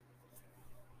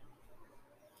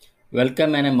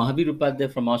Welcome, and I'm Mahavir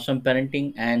Upadhyay from Awesome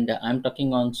Parenting, and I'm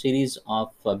talking on series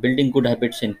of building good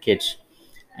habits in kids.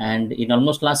 And in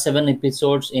almost last seven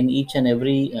episodes, in each and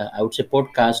every I would say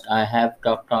podcast, I have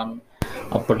talked on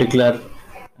a particular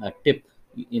tip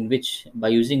in which by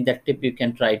using that tip you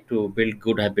can try to build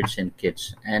good habits in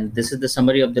kids. And this is the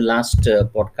summary of the last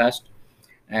podcast.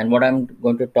 And what I'm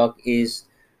going to talk is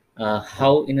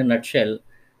how, in a nutshell,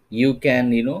 you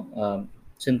can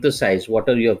synthesize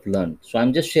whatever you have learned. So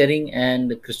I'm just sharing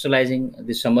and crystallizing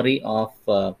the summary of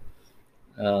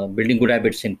building good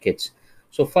habits in kids.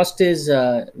 So first is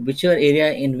whichever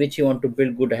area in which you want to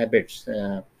build good habits,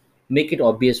 make it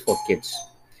obvious for kids.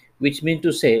 Which means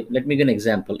to say, let me give an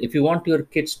example. If you want your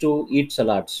kids to eat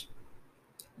salads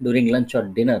during lunch or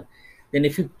dinner, then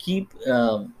if you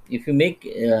make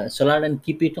salad and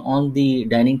keep it on the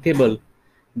dining table,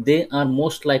 they are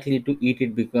most likely to eat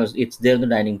it because it's there on the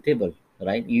dining table,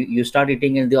 right? You start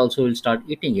eating and they also will start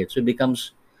eating it, so it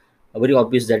becomes very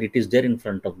obvious that it is there in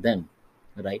front of them,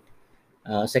 right?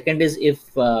 Second is,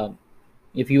 if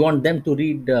you want them to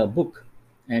read a book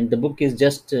and the book is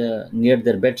just near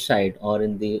their bedside or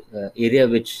in the area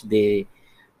which they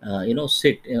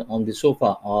sit on the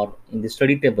sofa or in the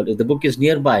study table, if the book is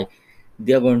nearby,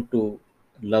 they are going to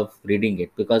love reading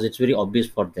it because it's very obvious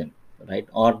for them, right?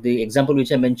 Or the example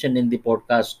which I mentioned in the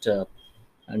podcast,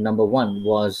 number one,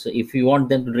 was if you want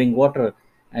them to drink water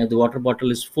and the water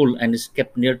bottle is full and is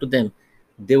kept near to them,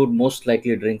 they would most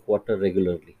likely drink water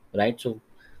regularly, right?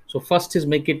 So first is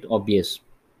make it obvious.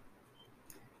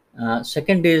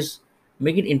 Second is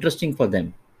make it interesting for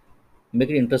them.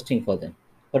 Make it interesting for them.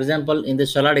 For example, in the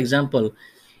salad example,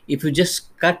 if you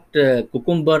just cut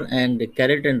cucumber and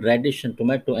carrot and radish and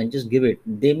tomato and just give it,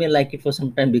 they may like it for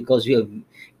some time because you have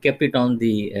kept it on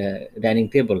the dining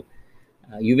table.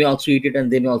 You may also eat it and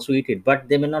they may also eat it, but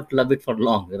they may not love it for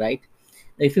long, right?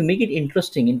 If you make it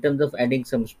interesting in terms of adding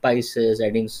some spices,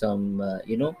 adding some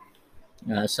yogurt,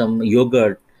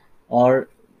 or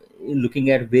looking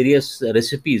at various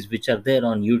recipes which are there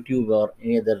on YouTube or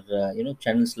any other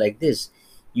channels like this,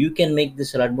 you can make the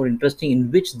salad more interesting,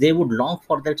 in which they would long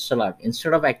for that salad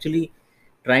instead of actually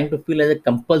trying to feel as a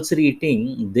compulsory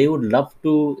eating. They would love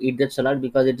to eat that salad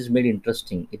because it is made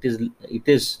interesting. It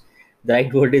is the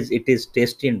right word is it is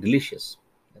tasty and delicious,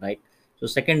 right? So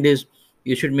second is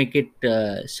you should make it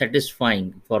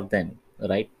satisfying for them,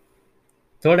 right?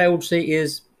 Third, I would say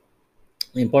is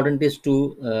important is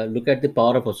to look at the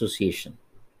power of association,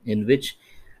 in which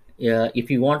if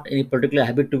you want any particular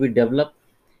habit to be developed,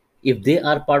 if they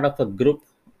are part of a group,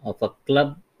 of a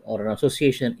club or an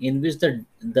association in which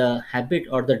the habit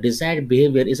or the desired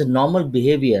behavior is a normal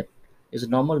behavior,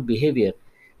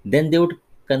 then they would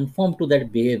conform to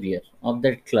that behavior of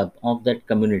that club, of that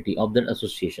community, of that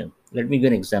association. Let me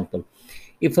give an example.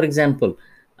 If for example,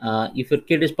 if your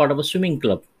kid is part of a swimming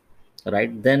club,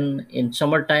 right, then in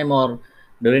summertime or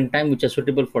during time which are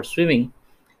suitable for swimming,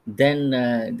 then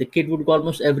the kid would go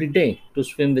almost every day to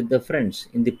swim with the friends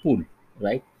in the pool,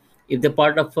 right? If they're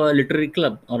part of a literary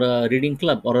club or a reading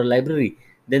club or a library,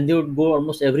 then they would go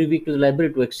almost every week to the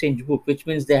library to exchange book, which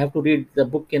means they have to read the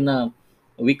book in a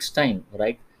week's time,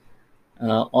 right?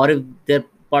 Or if they're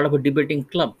part of a debating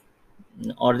club,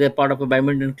 or they're part of a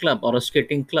badminton club or a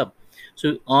skating club,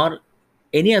 so or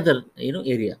any other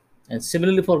area. And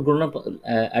similarly for grown up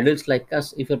adults like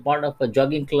us, if you're part of a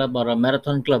jogging club or a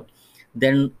marathon club,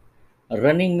 then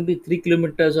running maybe 3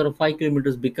 kilometers or 5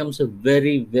 kilometers becomes a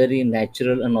very very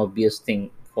natural and obvious thing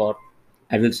for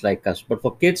adults like us. But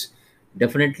for kids,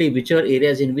 definitely whichever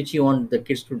areas in which you want the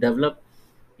kids to develop,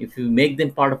 if you make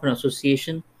them part of an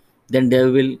association, then they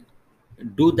will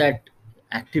do that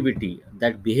activity,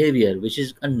 that behavior, which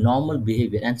is a normal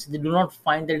behavior, and so they do not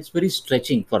find that it's very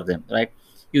stretching for them, right?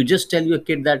 You just tell your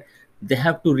kid that they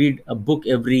have to read a book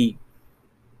every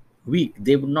week,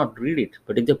 they would not read it.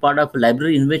 But if they're part of a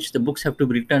library in which the books have to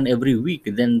be returned every week,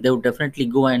 then they would definitely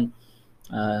go and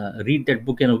read that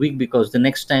book in a week, because the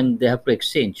next time they have to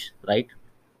exchange, right?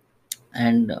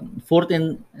 And fourth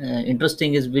and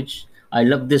interesting is, which I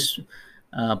love this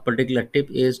particular tip,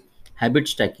 is habit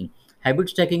stacking. Habit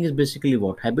stacking is basically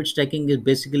what? Habit stacking is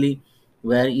basically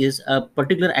where is a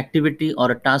particular activity or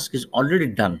a task is already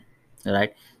done,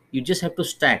 right? You just have to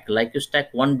stack, like you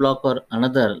stack one block or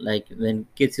another, like when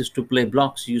kids used to play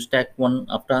blocks, you stack one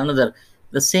after another.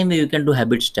 The same way you can do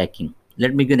habit stacking.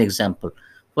 Let me give an example.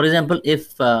 For example,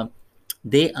 if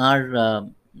they are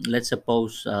let's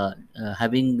suppose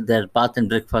having their bath and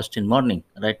breakfast in morning,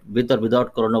 right, with or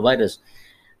without coronavirus,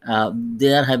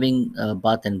 they are having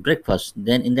bath and breakfast,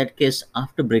 then in that case,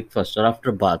 after breakfast or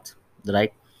after bath,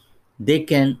 right, they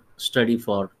can study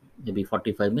for maybe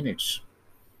 45 minutes,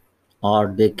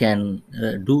 or they can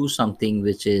do something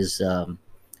which is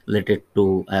related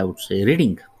to, I would say,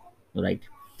 reading, right?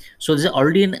 So there's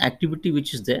already an activity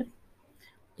which is there.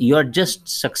 You are just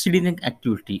succeeding in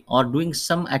activity or doing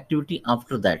some activity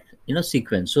after that,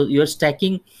 sequence. So you're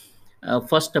stacking,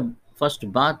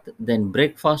 first bath, then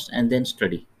breakfast, and then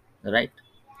study, right?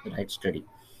 Right, study.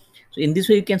 So in this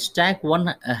way you can stack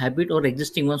one habit or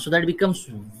existing one, so that it becomes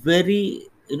very,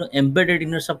 embedded in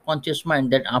your subconscious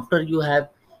mind, that after you have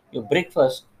your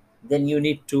breakfast, then you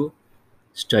need to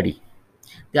study.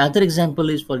 The other example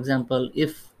is, for example,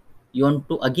 if you want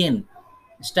to again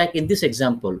stack in this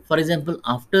example, for example,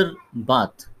 after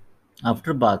bath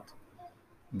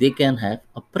they can have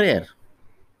a prayer.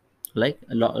 Like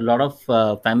a lot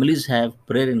of families have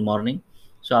prayer in morning.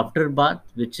 So after bath,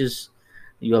 which is,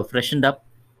 you are freshened up,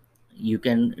 you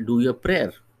can do your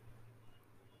prayer.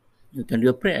 You can do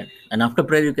a prayer, and after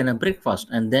prayer you can have breakfast,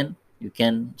 and then you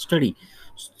can study.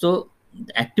 So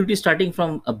the activity starting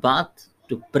from a bath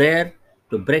to prayer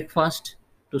to breakfast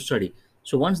to study.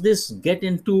 So once this get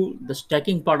into the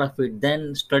stacking part of it,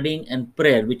 then studying and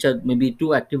prayer, which are maybe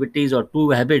two activities or two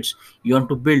habits you want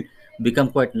to build,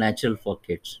 become quite natural for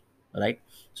kids, right?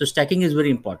 So stacking is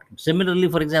very important. Similarly,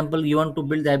 for example, you want to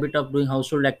build the habit of doing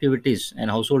household activities and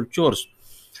household chores,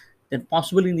 then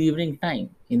possible in the evening time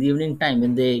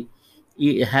when they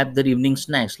have their evening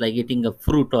snacks, like eating a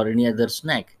fruit or any other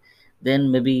snack, then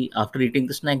maybe after eating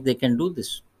the snack they can do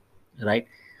this, right?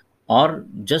 Or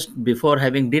just before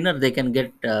having dinner they can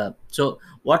get, so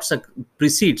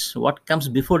precedes, what comes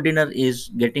before dinner is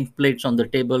getting plates on the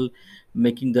table,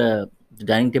 making the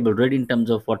dining table ready in terms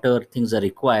of whatever things are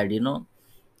required,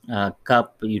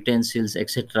 cup, utensils,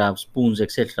 etc., spoons,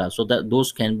 etc., so that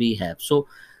those can be have. So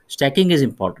stacking is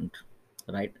important,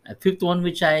 right? A fifth one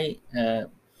which I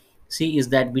see is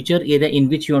that whichever area in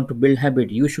which you want to build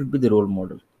habit, you should be the role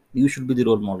model. You should be the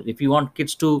role model. If you want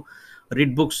kids to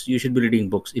read books, you should be reading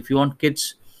books. If you want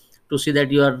kids to see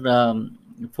that you are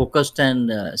focused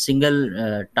and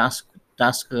single task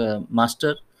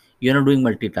master, you're not doing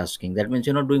multitasking. That means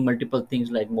you're not doing multiple things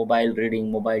like mobile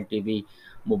reading, mobile TV,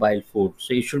 mobile food.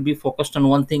 So you should be focused on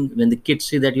one thing. When the kids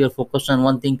see that you're focused on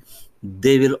one thing,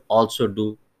 they will also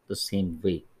do the same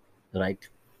way, right?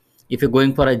 If you're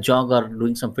going for a jog or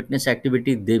doing some fitness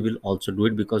activity, they will also do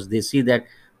it because they see that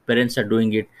parents are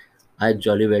doing it. I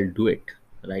jolly well do it,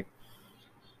 right?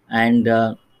 And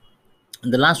the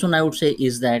last one I would say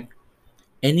is that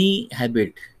any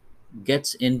habit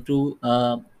gets into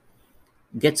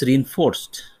gets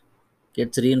reinforced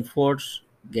gets reinforced,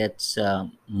 gets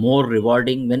more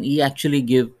rewarding when you actually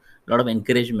give a lot of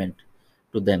encouragement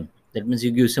to them. That means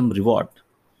you give some reward,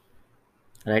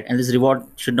 right? And this reward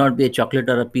should not be a chocolate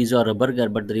or a pizza or a burger,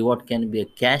 but the reward can be a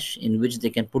cash in which they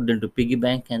can put into piggy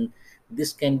bank, and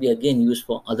this can be again used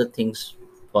for other things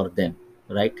for them,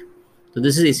 right? So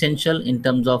this is essential in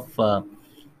terms of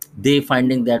they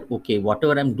finding that, okay,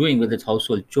 whatever I'm doing, whether it's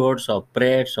household chores or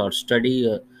prayers or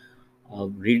study,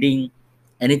 reading,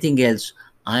 anything else,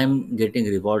 I'm getting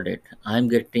rewarded, I'm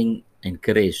getting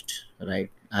encouraged, right?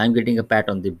 I'm getting a pat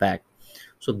on the back.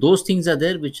 So those things are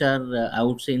there, which are, I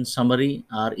would say, in summary,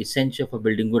 are essential for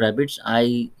building good habits.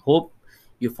 I hope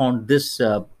you found this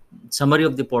summary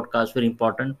of the podcast very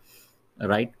important,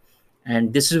 right?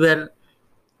 And this is where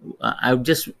I would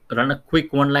just run a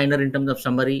quick one liner in terms of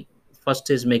summary.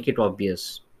 First is make it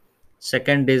obvious.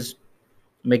 Second is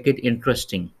make it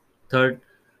interesting. Third,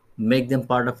 make them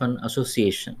part of an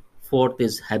association. Fourth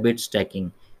is habit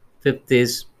stacking. Fifth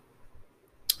is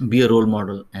be a role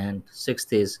model. And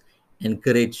sixth is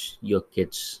encourage your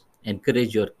kids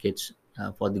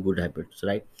for the good habits,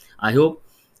 right? I hope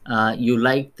you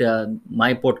liked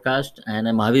my podcast, and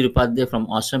I'm Mahavir Upadhyay from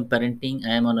Awesome Parenting. I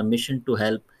am on a mission to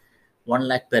help 1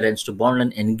 lakh parents to bond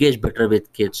and engage better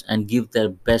with kids and give their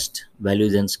best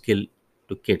values and skill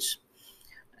to kids.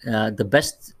 The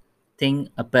best thing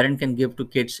a parent can give to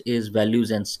kids is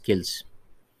values and skills,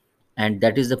 and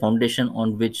that is the foundation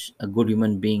on which a good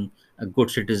human being, a good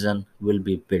citizen will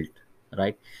be built,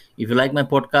 right? If you like my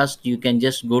podcast, you can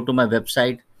just go to my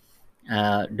website,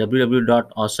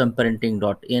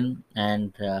 www.awesomeparenting.in,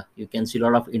 and you can see a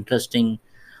lot of interesting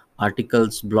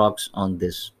articles, blogs on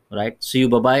this, right? See you,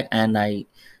 bye bye, and I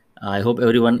hope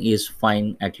everyone is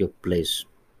fine at your place.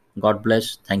 God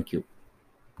bless. Thank you.